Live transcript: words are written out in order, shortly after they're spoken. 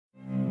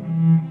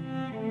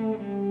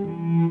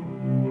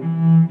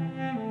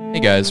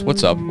guys,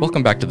 what's up?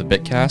 Welcome back to the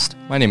Bitcast.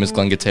 My name is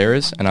Glenn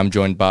Gutierrez, and I'm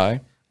joined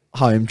by...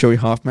 Hi, I'm Joey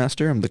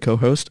Hoffmaster. I'm the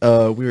co-host.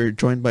 We're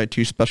joined by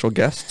two special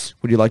guests.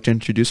 Would you like to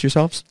introduce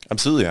yourselves?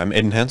 Absolutely. I'm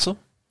Aiden Hansel.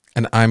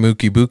 And I'm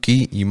Ookie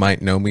Bookie. You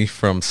might know me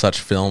from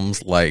such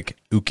films like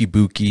Ookie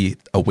Bookie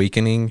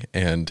Awakening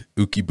and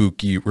Ookie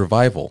Bookie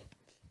Revival.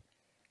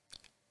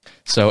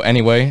 So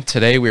anyway,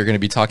 today we're going to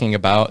be talking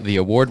about the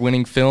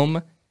award-winning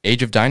film,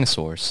 Age of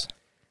Dinosaurs.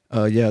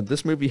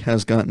 This movie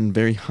has gotten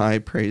very high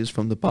praise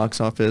from the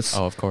box office.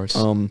 Oh, of course.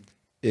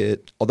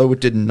 Although it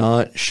did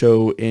not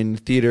show in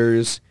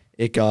theaters,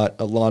 it got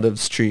a lot of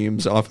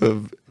streams off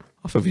of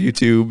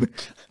YouTube,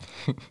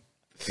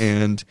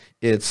 and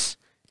it's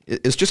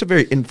just a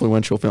very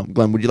influential film.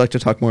 Glenn, would you like to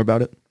talk more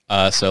about it?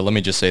 So let me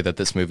just say that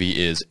this movie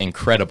is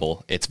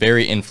incredible. It's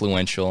very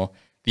influential.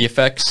 The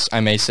effects, I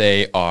may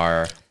say,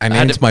 are... I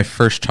named my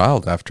first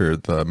child after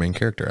the main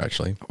character,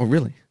 actually. Oh,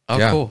 really? Oh,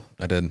 yeah, cool.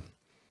 I did.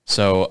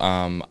 So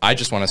I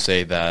just want to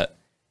say that,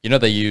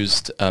 they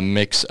used a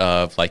mix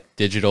of like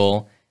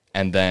digital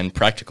and then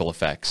practical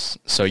effects.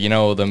 So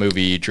the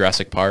movie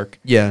Jurassic Park?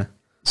 Yeah.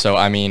 So,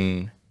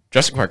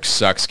 Jurassic Park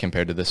sucks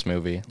compared to this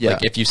movie. Yeah.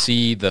 Like, if you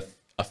see the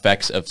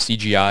effects of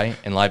CGI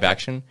in live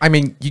action...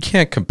 You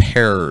can't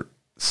compare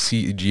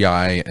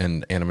CGI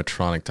and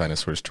animatronic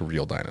dinosaurs to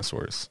real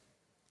dinosaurs.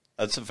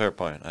 That's a fair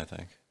point, I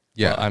think.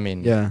 Yeah.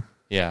 Well,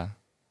 yeah.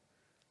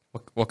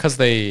 Well, because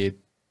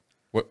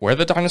were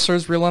the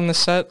dinosaurs real on this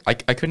set? I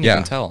couldn't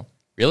even tell.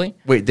 Really?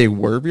 Wait, they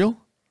were real?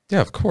 Yeah,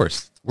 of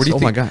course. Where do you Oh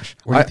think, my gosh.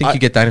 Where do you think you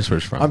get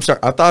dinosaurs from? I'm sorry.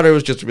 I thought it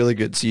was just really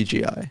good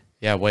CGI.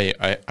 Yeah, wait.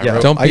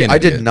 I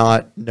did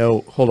not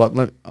know. Hold on.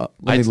 Let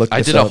me look this up.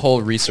 I did a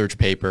whole research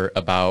paper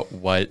about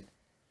what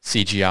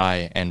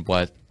CGI and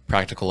what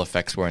practical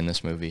effects were in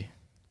this movie.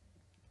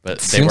 But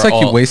Seems like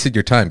you wasted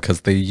your time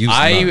because they used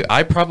none.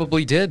 I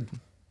probably did.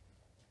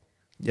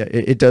 Yeah,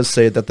 it does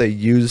say that they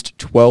used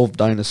 12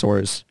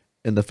 dinosaurs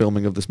in the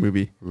filming of this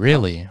movie.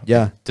 Really?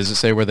 Yeah. Does it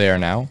say where they are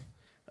now?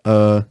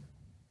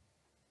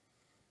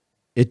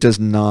 It does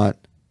not.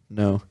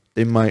 No.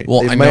 They might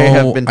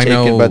have been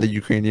taken by the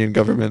Ukrainian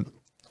government.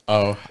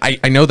 Oh.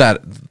 I know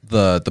that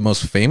the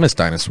most famous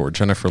dinosaur,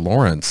 Jennifer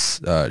Lawrence,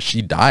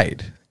 she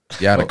died.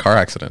 Yeah, in a car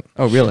accident.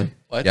 Oh, really?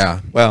 What?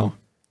 Yeah. Wow.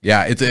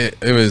 Yeah,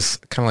 it was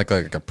kind of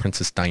like a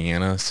Princess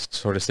Diana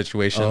sort of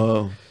situation.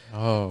 Oh.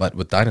 But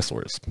with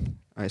dinosaurs.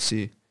 I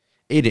see.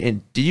 Aiden,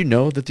 and do you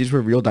know that these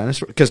were real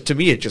dinosaurs? Because to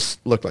me, it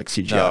just looked like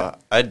CGI. No,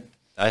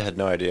 I had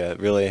no idea. It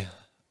really,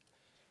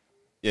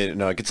 it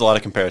gets a lot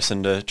of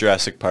comparison to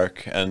Jurassic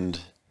Park,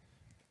 and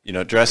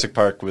Jurassic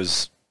Park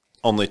was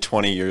only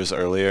 20 years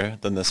earlier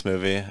than this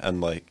movie,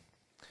 and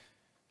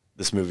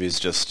this movie is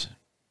just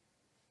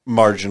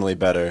marginally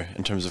better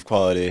in terms of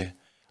quality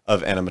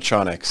of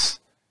animatronics,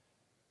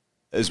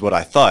 is what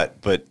I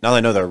thought. But now that I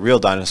know they're real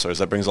dinosaurs,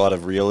 that brings a lot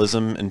of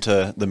realism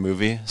into the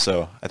movie.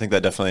 So I think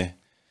that definitely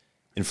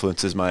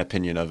influences my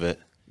opinion of it.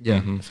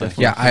 Yeah.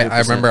 Yeah, I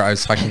remember I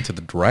was talking to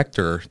the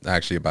director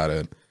actually about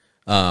it.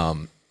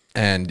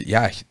 And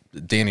yeah,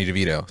 Danny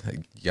DeVito,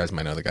 you guys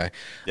might know the guy.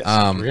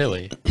 Yes.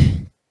 Really?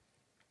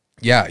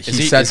 Yeah,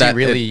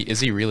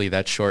 is he really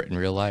that short in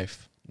real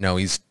life? No,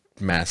 he's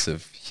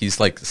massive. He's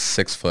like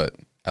 6 foot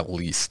at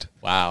least.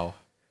 Wow.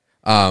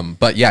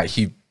 But yeah,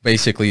 he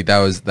basically that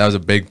was a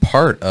big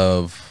part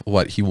of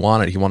what he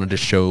wanted. He wanted to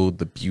show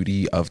the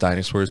beauty of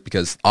dinosaurs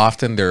because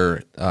often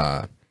they're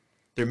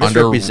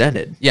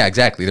misrepresented. Yeah,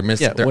 exactly. They're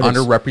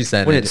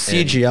underrepresented. When it's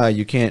CGI,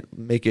 you can't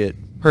make it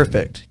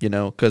perfect,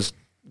 because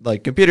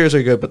computers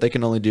are good, but they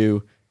can only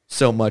do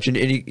so much, and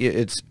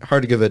it's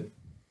hard to give a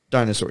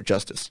dinosaur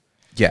justice.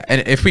 Yeah,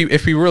 and if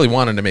we really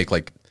wanted to make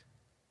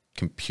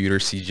computer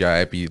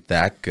CGI be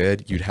that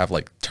good, you'd have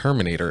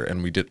Terminator,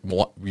 and we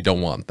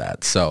don't want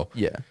that. So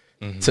yeah,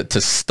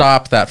 to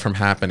stop that from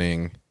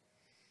happening,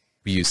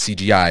 we use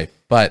CGI.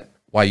 But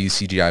why use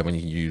CGI when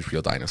you can use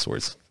real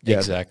dinosaurs? Yeah,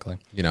 exactly.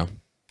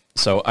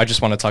 So I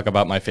just want to talk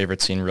about my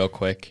favorite scene real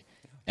quick,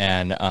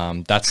 and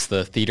that's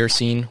the theater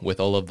scene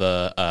with all of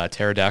the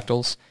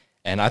pterodactyls.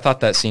 And I thought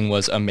that scene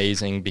was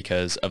amazing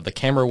because of the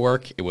camera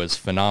work. It was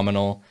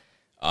phenomenal.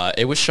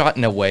 It was shot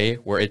in a way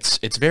where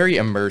it's very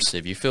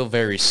immersive. You feel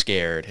very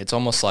scared. It's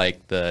almost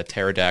like the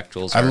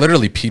pterodactyls. I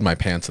literally peed my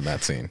pants in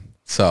that scene.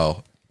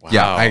 So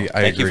yeah, I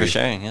Thank agree. you for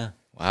sharing. Yeah.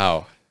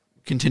 Wow.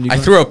 Continue. I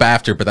threw up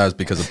after, but that was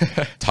because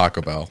of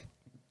Taco Bell.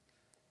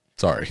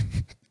 Sorry.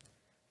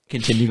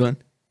 Continue, Glenn.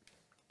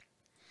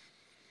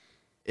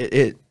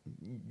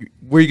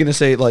 Were you gonna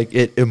say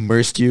it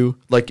immersed you?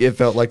 It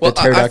felt like the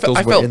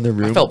pterodactyls were in the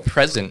room. I felt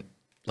present,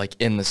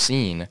 in the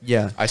scene.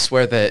 Yeah. I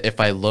swear that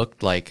if I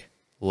looked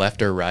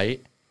left or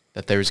right,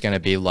 that there was gonna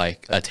be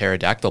a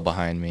pterodactyl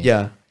behind me.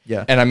 Yeah.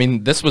 Yeah.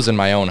 And this was in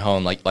my own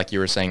home, like you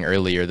were saying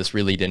earlier. This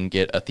really didn't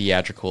get a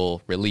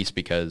theatrical release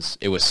because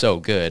it was so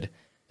good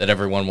that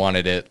everyone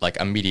wanted it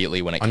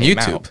immediately when it came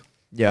YouTube. out.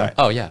 Yeah. Right.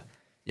 Oh yeah.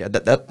 Yeah.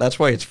 That's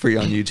why it's free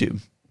on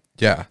YouTube.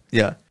 Yeah.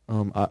 Yeah.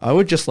 I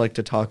would just like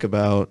to talk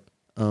about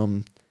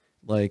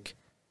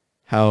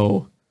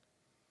how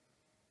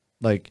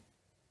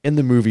in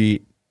the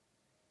movie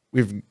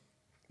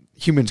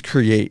humans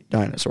create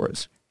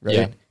dinosaurs,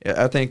 right?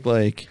 I think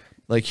like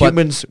But-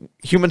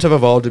 humans have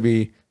evolved to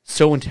be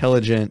so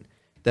intelligent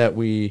that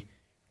we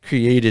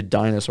created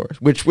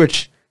dinosaurs,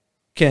 which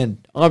can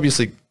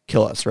obviously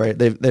kill us, right?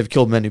 They've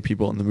killed many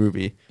people in the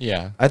movie.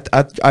 Yeah.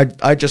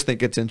 I just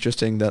think it's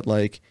interesting that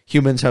like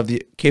humans have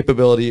the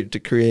capability to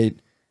create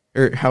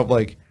or have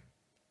like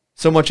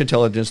so much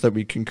intelligence that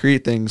we can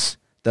create things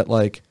that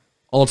like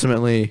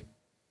ultimately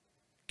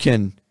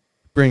can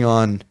bring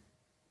on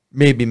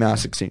maybe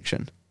mass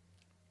extinction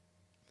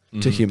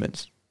to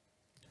humans.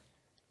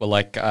 Well,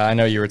 like I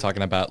know you were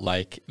talking about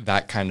like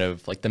that kind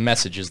of like the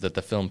messages that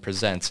the film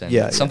presents, and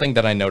Yeah, something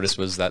that I noticed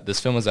was that this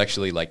film was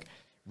actually like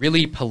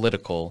really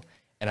political,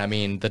 and I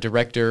mean the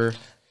director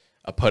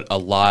put a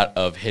lot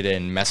of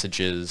hidden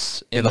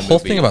messages in the whole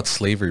movie. thing about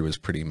slavery was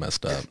pretty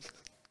messed up.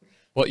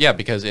 Well, yeah,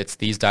 because it's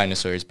these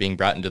dinosaurs being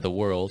brought into the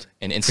world,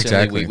 and instantly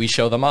Exactly. we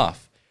show them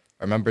off.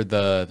 Remember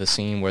the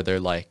scene where they're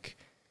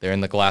in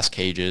the glass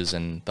cages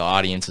and the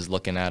audience is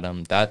looking at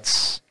them.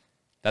 That's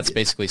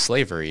basically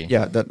slavery.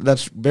 Yeah,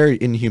 that's very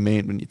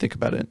inhumane when you think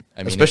about it.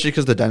 I mean, especially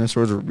because the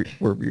dinosaurs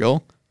were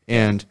real,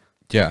 and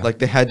Yeah. like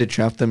they had to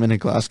trap them in a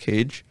glass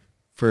cage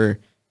for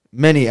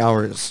many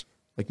hours,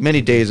 like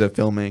many days of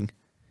filming.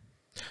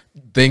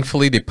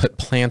 Thankfully, they put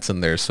plants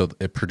in there so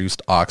it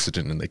produced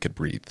oxygen and they could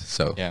breathe.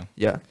 So Yeah.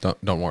 Yeah,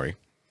 don't worry.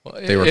 Well,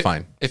 They were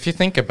fine. If you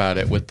think about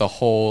it, with the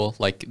whole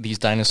like these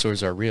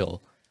dinosaurs are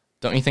real,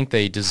 don't you think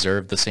they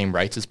deserve the same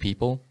rights as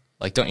people?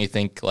 Like, don't you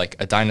think like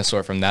a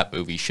dinosaur from that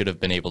movie should have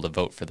been able to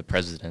vote for the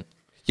president?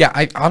 Yeah,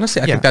 I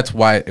honestly Yeah. think that's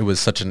why it was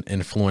such an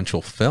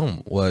influential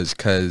film, was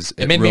because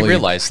It made me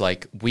realize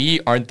like we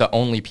aren't the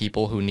only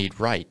people who need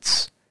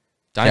rights.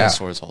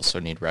 Dinosaurs also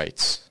need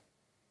rights.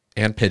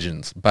 and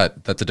pigeons,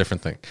 but that's a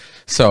different thing.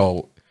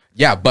 So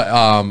yeah, but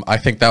I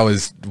think that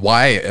was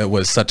why it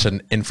was such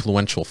an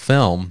influential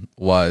film,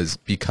 was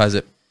because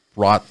it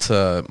brought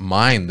to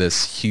mind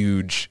this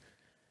huge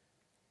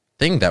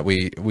thing that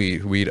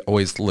we'd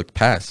always looked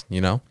past,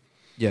 you know?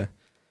 yeah,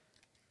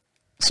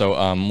 So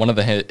one of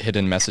the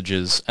hidden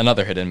messages,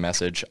 another hidden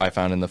message I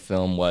found in the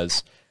film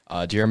was,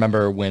 do you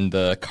remember when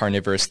the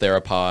carnivorous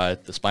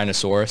theropod, the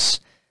Spinosaurus,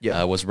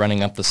 Yeah. was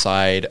running up the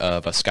side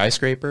of a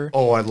skyscraper?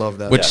 Oh, I love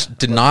that. Which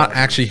did not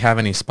actually have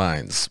any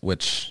spines,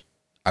 which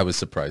I was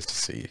surprised to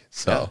see.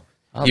 So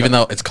Oh, even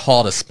though it's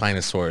called a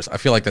Spinosaurus, I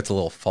feel like that's a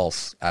little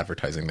false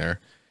advertising there.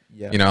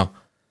 Yeah. You know?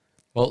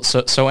 Well,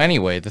 so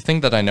anyway, the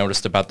thing that I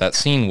noticed about that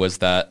scene was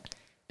that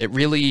it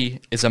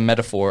really is a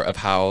metaphor of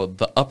how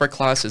the upper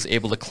class is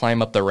able to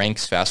climb up the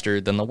ranks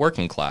faster than the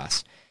working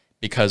class,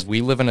 because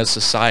we live in a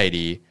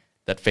society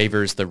that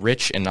favors the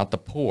rich and not the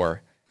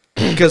poor.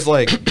 Because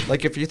like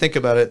if you think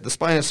about it, the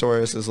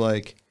Spinosaurus is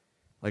like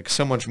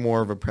so much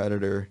more of a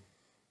predator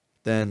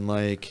than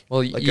like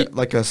Well,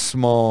 like a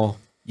small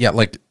Yeah,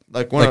 like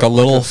one a of-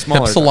 little a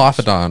smaller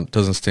Hypsilophodon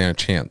doesn't stand a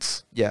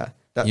chance. yeah.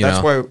 You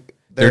That's know? why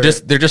They're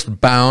just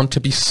bound to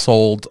be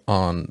sold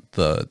on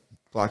the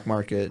black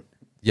market.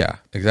 yeah,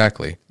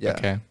 exactly. Yeah.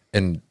 Okay.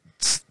 And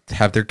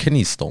have their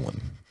kidneys stolen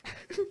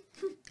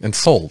and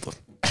sold.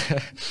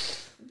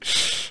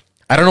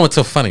 I don't know what's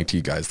so funny to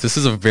you guys. This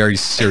is a very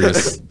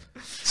serious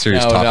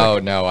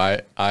topic. No,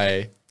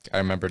 I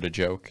remembered a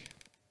joke.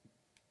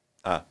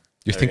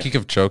 You think you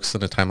give jokes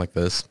in a time like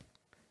this?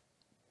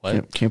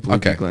 What? Can't believe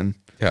Okay. you, Glenn.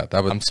 Yeah,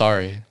 that would. I'm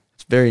sorry.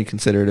 It's very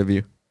considerate of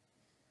you.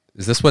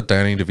 Is this what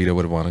Danny DeVito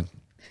would have wanted?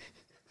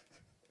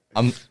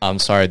 I'm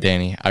sorry,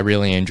 Danny. I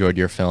really enjoyed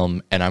your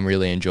film, and I'm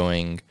really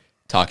enjoying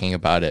talking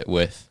about it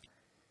with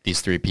these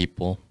three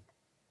people.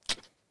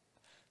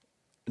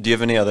 Do you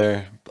have any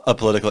other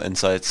political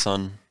insights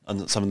on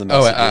some of the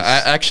Oh, messages?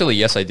 actually,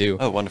 yes, I do.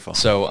 Oh, wonderful.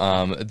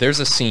 So,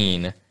 there's a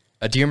scene.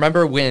 Do you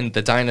remember when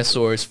the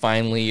dinosaurs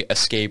finally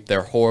escape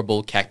their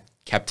horrible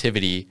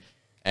captivity,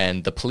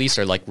 and the police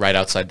are like right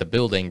outside the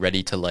building,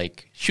 ready to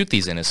like shoot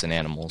these innocent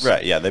animals?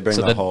 Right, yeah, they bring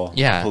So the whole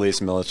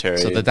police military.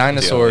 So the deal,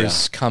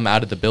 dinosaurs come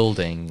out of the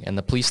building, and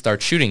the police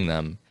start shooting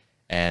them,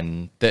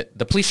 and the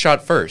police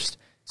shot first.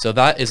 So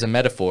that is a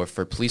metaphor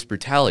for police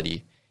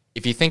brutality.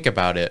 If you think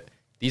about it,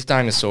 these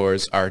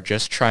dinosaurs are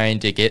just trying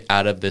to get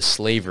out of this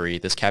slavery,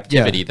 this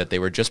captivity that they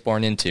were just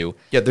born into.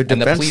 Yeah, they're and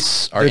the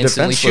police are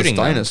instantly shooting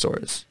them.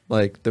 dinosaurs.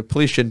 Like the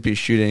police shouldn't be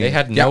shooting. They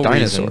had no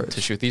reason dinosaurs.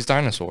 to shoot these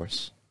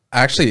dinosaurs.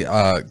 Actually,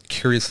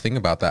 curious thing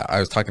about that. I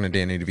was talking to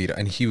Danny DeVito,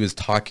 and he was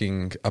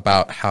talking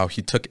about how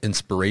he took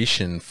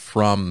inspiration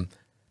from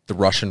the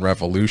Russian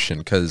Revolution,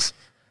 because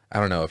I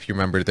don't know if you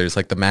remember, there's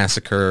like the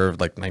massacre of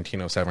like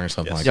 1907 or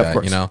something like Yeah, of that,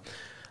 course. you know,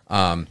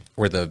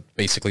 where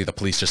basically the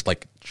police just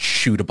like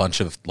shoot a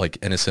bunch of like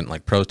innocent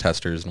like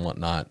protesters and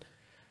whatnot,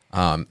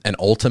 and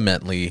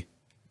ultimately,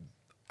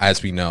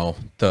 as we know,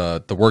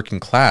 the working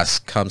class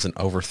comes and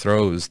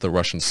overthrows the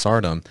Russian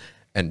Tsardom.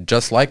 And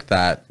just like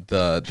that,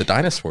 the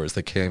dinosaurs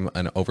that came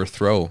and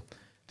overthrow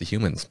the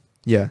humans.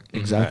 Yeah,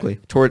 exactly.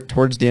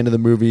 Towards the end of the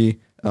movie,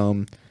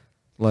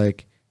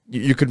 like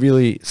you could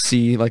really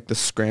see like the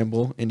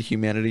scramble in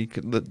humanity.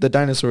 The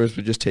dinosaurs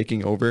were just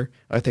taking over.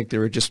 I think they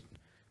were just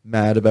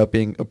mad about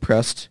being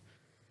oppressed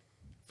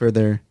for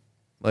their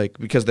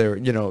because they were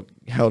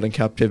held in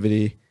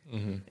captivity,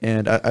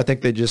 and I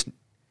think they just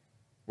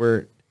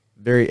were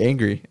very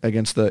angry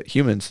against the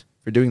humans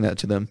for doing that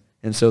to them,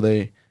 and so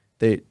they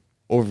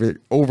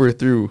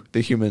overthrew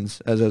the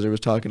humans, as Ezra was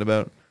talking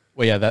about.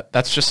 Well, yeah,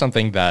 that's just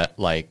something that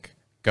like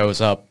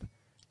goes up,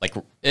 like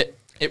it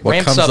What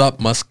ramps comes up. up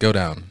must go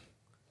down.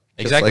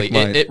 Exactly. like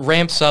mine. It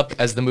ramps up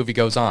as the movie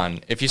goes on.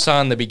 If you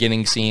saw in the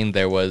beginning scene,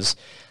 there was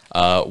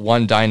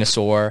one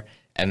dinosaur,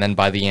 and then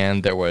by the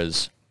end, there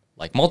was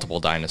like multiple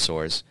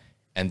dinosaurs.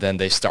 And then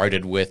they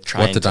started with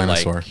trying What the to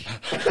dinosaur?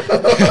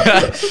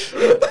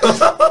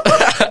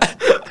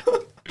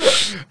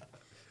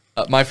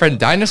 My friend,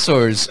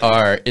 dinosaurs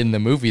are in the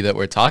movie that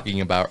we're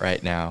talking about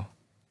right now.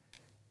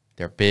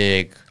 They're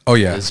big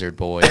lizard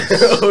boys.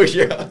 Oh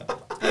yeah.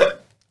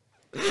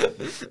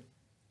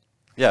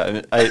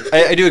 Yeah,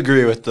 I do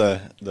agree with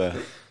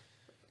the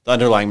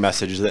underlying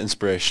message, the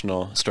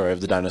inspirational story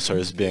of the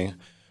dinosaurs being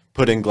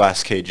put in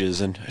glass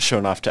cages and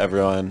shown off to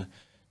everyone,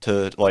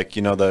 to like,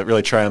 you know, the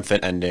really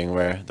triumphant ending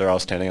where they're all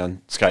standing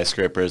on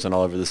skyscrapers and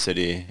all over the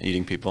city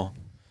eating people.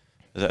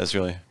 That is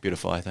really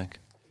beautiful, I think.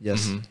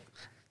 Yes. Mm-hmm.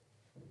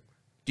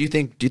 Do you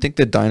think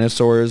the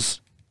dinosaurs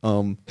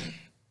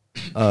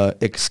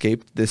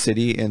escaped the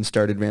city and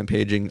started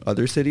rampaging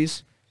other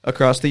cities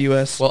across the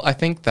U.S.? Well, I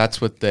think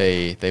that's what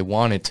they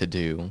wanted to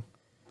do,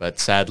 but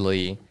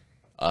sadly,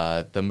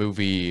 the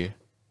movie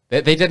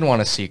they didn't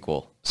want a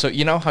sequel. So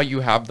you know how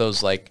you have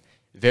those like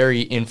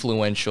very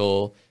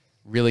influential,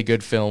 really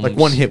good films, like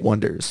one-hit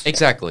wonders.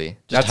 Exactly.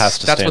 Just has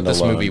to that's stand what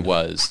this alone movie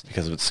was.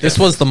 because of its This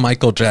was the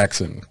Michael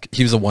Jackson.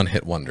 He was a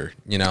one-hit wonder,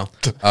 you know,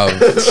 of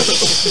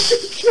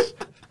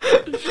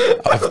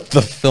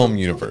the film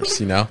universe,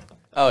 you know?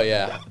 Oh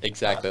yeah,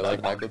 exactly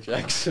like Michael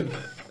Jackson.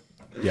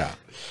 Yeah.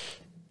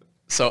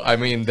 So I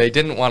mean, they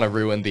didn't want to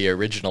ruin the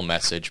original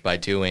message by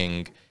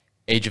doing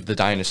Age of the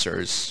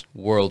Dinosaurs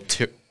World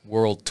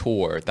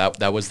Tour.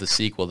 That was the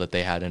sequel that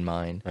they had in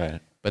mind. Right.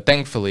 But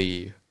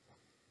thankfully,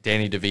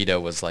 Danny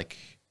DeVito was like,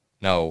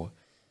 "No,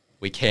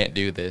 we can't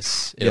do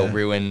this. It'll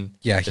ruin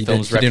Yeah, the he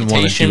film's didn't want to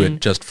reputation. do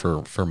it just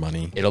for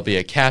money. It'll be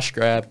a cash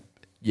grab."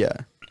 Yeah.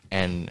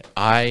 And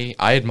I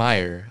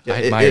admire Yeah,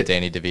 I admire it-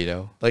 Danny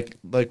DeVito. Like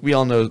we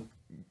all know,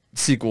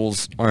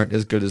 sequels aren't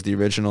as good as the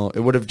original.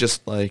 It would have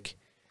just like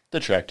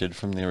detracted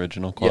from the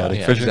original quality.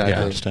 yeah, for sure. exactly. Yeah,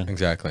 I understand.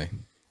 Exactly.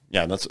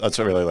 Yeah, that's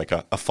really like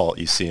a fault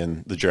you see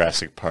in the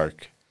Jurassic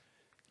Park,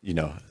 you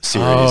know,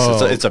 series.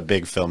 Oh. It's a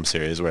big film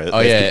series where Oh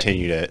they've yeah,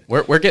 continued it.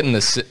 We're getting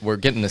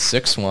the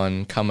sixth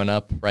one coming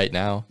up right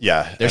now.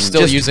 Yeah, They're and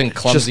still just- using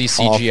clumsy just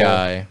awful.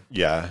 CGI.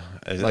 yeah.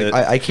 like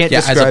I can't Yeah,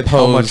 as describe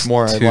how much opposed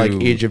more I like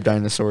to- Age of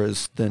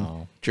Dinosaurs than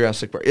Oh.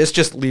 Jurassic Park. It's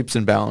just leaps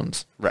and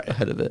bounds Right.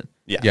 ahead of it.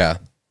 Yeah.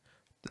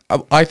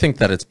 I think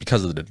that it's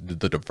because of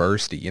the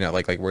diversity, you know,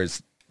 like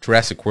whereas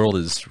Jurassic World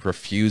is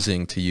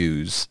refusing to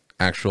use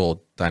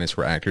actual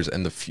dinosaur actors,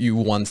 and the few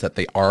ones that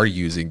they are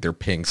using, they're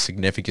paying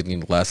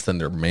significantly less than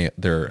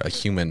their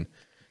human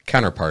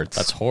counterparts.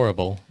 That's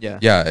horrible. Yeah.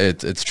 Yeah,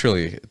 it's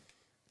truly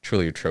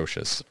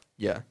atrocious.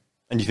 Yeah.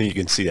 And you think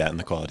you can see that in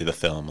the quality of the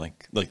film,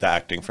 like the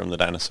acting from the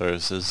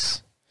dinosaurs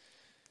is,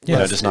 you Yeah,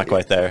 know, just not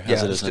quite there Yeah.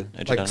 as it is it's in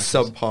Age of like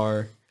Dinosaurs.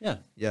 subpar. Yeah,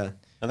 Yeah.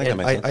 I think that And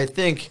makes sense. I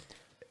think,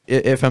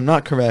 if I'm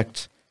not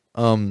correct,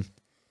 the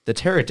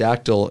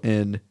pterodactyl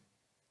in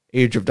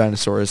Age of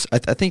Dinosaurs, I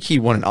think he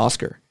won an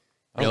Oscar.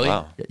 Really? Oh,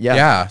 wow.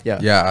 Yeah.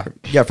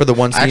 Yeah, for the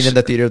one scene in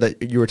the theater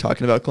that you were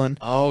talking about, Glenn.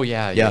 Oh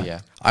yeah. Yeah.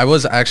 I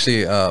was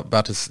actually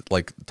about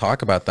to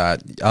talk about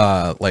that.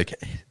 Like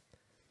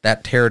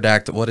that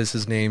pterodactyl. What is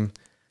his name?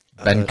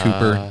 Ben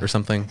Cooper or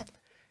something.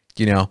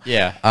 You know.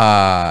 Yeah.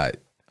 I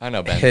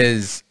know Ben.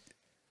 His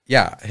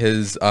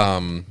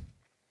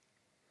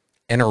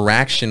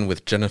interaction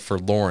with Jennifer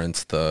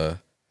Lawrence, the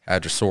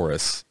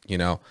Hadrosaurus. You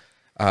know,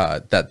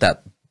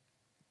 that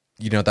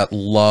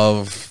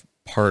love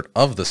part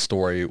of the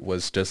story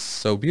was just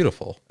so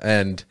beautiful,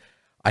 and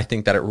I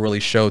think that it really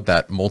showed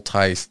that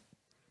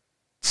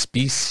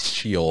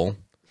multi-special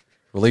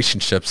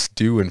relationships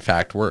do in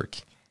fact work.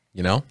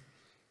 You know.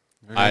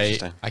 Very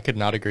interesting. I could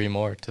not agree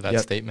more to that Yeah,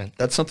 statement.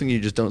 That's something you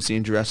just don't see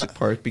in Jurassic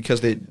Park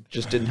because they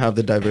just didn't have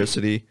the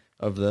diversity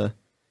of the.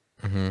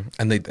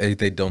 And they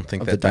don't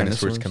think Of that the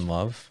dinosaurs dinosaurs? can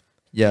love,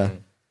 Yeah.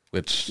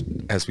 which,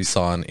 as we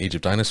saw in Age of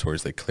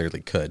Dinosaurs, they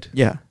clearly could.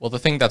 Yeah. Well, the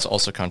thing that's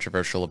also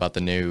controversial about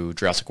the new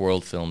Jurassic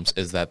World films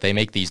is that they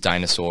make these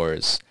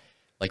dinosaurs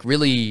like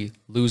really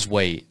lose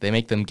weight. They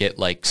make them get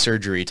like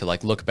surgery to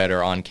like look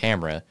better on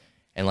camera.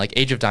 And like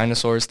Age of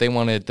Dinosaurs, they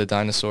wanted the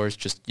dinosaurs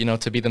just, you know,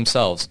 to be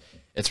themselves.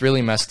 It's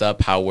really messed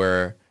up how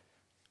we're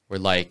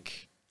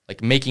like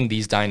making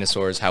these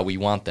dinosaurs how we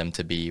want them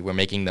to be. We're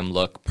making them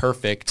look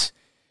perfect.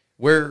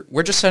 We're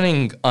just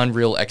setting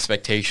unreal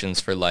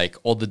expectations for like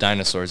all the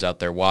dinosaurs out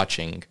there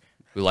watching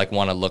who like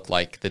want to look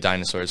like the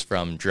dinosaurs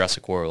from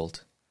Jurassic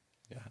World.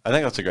 Yeah, I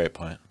think that's a great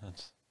point.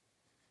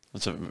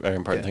 That's a very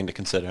important thing to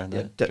consider. And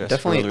Yeah, that Jurassic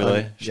definitely World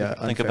really un- should yeah,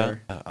 think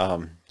unfair.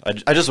 about.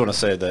 I just want to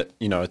say that,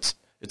 you know, it's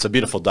a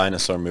beautiful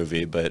dinosaur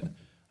movie, but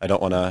I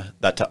don't want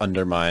that to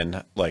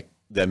undermine like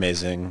the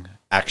amazing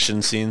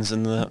action scenes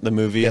in the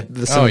movie. Yeah,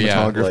 the Oh, yeah.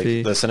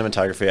 cinematography. Like the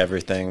cinematography,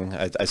 everything.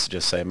 I should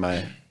just say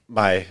my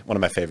one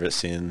of my favorite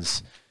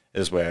scenes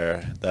is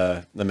where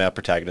the male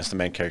protagonist, the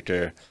main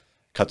character,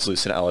 cuts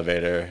loose an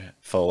elevator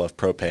full of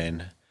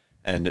propane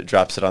and it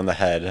drops it on the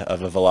head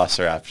of a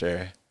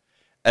velociraptor.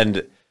 And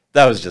it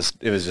was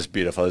just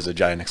beautiful. It was a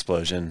giant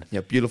explosion.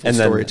 Yeah, beautiful And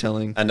then-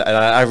 storytelling. And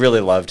I really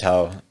loved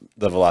how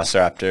the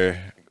velociraptor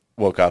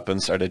woke up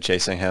and started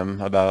chasing him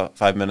about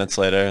 5 minutes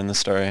later in the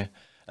story.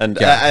 And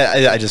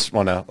Yeah. I just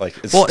want to, like,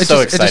 it's Well, it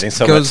so just- it exciting, just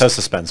so goes-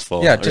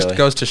 suspenseful. Yeah, it just really.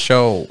 goes to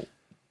show.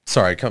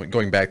 Sorry,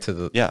 going back to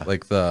the Yeah.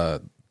 like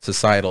the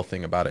societal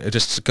thing about it. It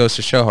just goes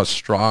to show how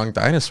strong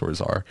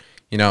dinosaurs are.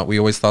 You know, we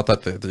always thought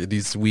that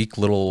these weak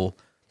little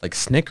like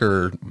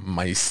snicker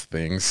mice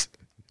things,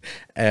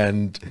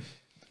 and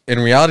in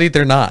reality,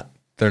 they're not.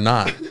 They're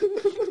not.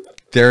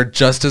 They're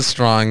just as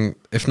strong,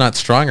 if not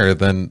stronger,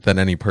 than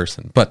any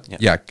person. But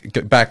yeah,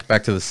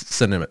 back to the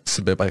cinema.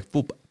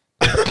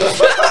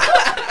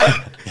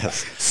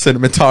 Yes.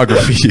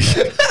 Cinematography.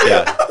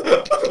 Yeah.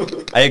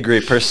 I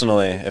agree.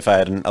 Personally, if I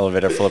had an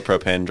elevator full of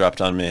propane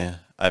dropped on me,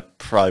 I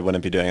probably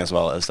wouldn't be doing as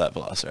well as that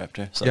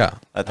velociraptor. So Yeah.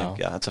 I think,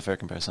 that's a fair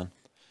comparison.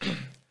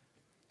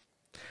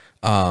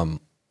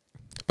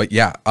 But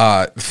yeah,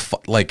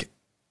 like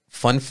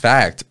fun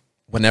fact,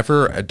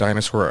 whenever a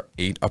dinosaur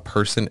ate a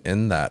person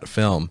in that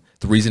film,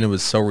 the reason it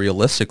was so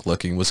realistic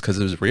looking was because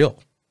it was real.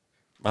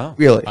 Wow.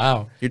 Really?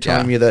 Wow. You're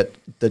telling Yeah. me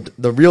that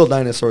the real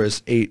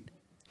dinosaurs ate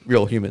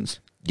real humans?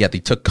 Yeah, they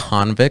took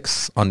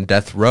convicts on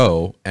death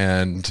row,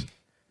 and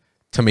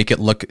to make it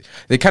look,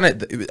 they kind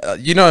of,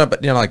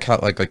 like how,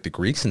 like the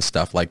Greeks and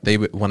stuff, like they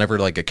would, whenever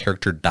like a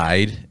character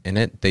died in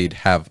it, they'd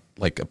have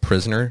like a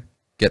prisoner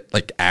get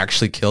like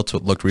actually killed so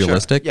it looked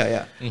realistic.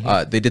 Yeah,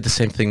 yeah. They did the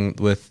same thing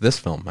with this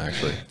film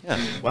actually. Yeah.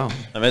 Wow.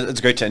 I mean,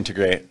 it's great to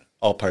integrate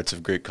all parts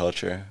of Greek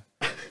culture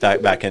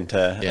back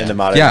into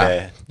modern Yeah,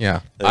 day.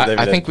 yeah.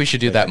 I think we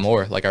should do that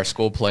more, like our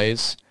school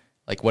plays.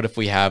 Like, what if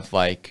we have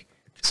like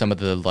some of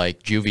the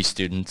like juvie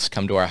students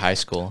come to our high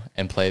school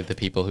and play the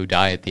people who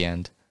die at the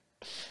end?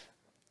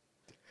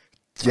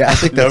 Yeah, I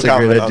think that's No a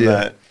great comment on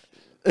idea.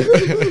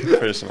 that.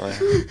 Personally.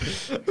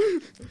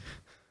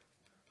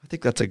 I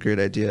think that's a great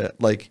idea.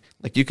 Like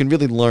you can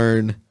really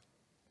learn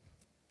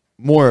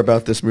more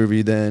about this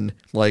movie than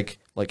like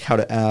how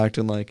to act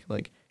and like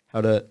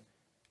how to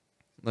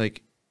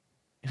like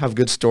have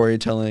good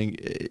storytelling.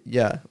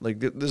 Yeah, like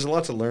there's a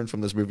lot to learn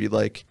from this movie,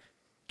 like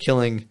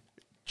killing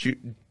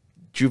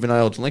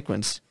juvenile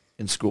delinquents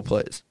in school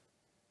plays.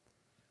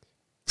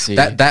 See,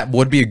 That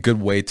would be a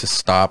good way to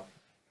stop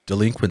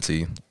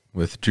delinquency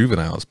with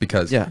juveniles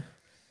because, Yeah,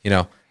 you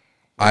know,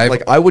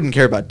 I wouldn't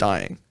care about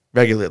dying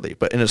regularly,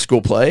 but in a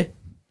school play,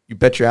 you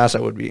bet your ass I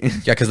would be.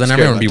 yeah, because then scared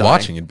everyone would be about dying.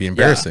 watching. It'd be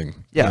embarrassing.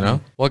 Yeah. You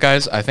know? well,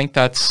 guys, I think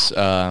that's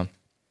a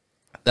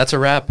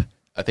wrap.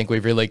 I think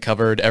we've really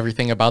covered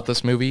everything about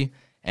this movie,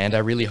 and I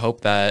really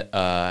hope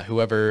that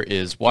whoever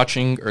is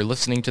watching or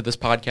listening to this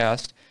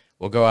podcast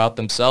will go out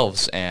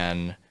themselves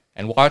and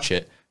watch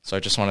it. So I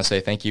just want to say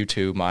thank you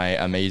to my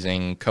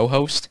amazing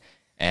co-host,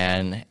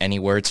 and any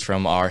words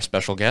from our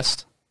special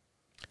guest?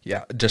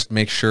 Yeah, just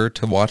make sure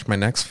to watch my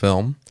next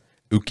film,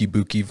 Ookie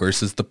Bookie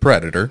versus the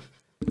Predator.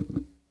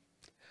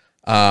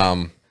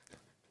 Yeah,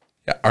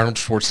 Arnold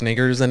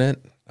Schwarzenegger is in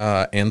it,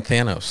 and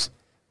Thanos.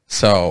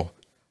 So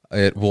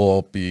it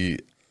will be,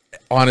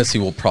 honestly,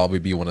 will probably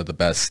be one of the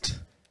best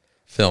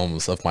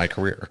films of my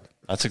career.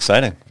 That's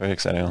exciting. Very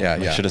exciting. Yeah,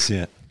 Make yeah. sure to see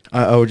it.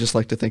 I would just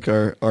like to thank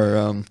our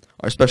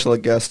special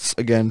guests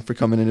again for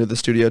coming into the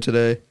studio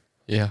today.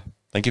 Yeah.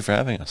 Thank you for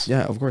having us.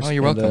 Yeah, of course. Oh,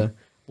 you're welcome.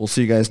 We'll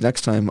see you guys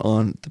next time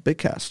on the Big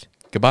Cast.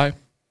 Goodbye.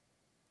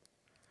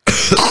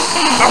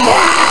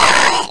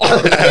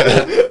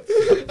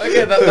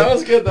 Okay, that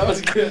was good. That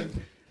was good.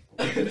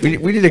 We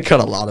need to cut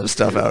a lot of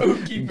stuff out.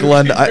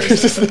 Glenn,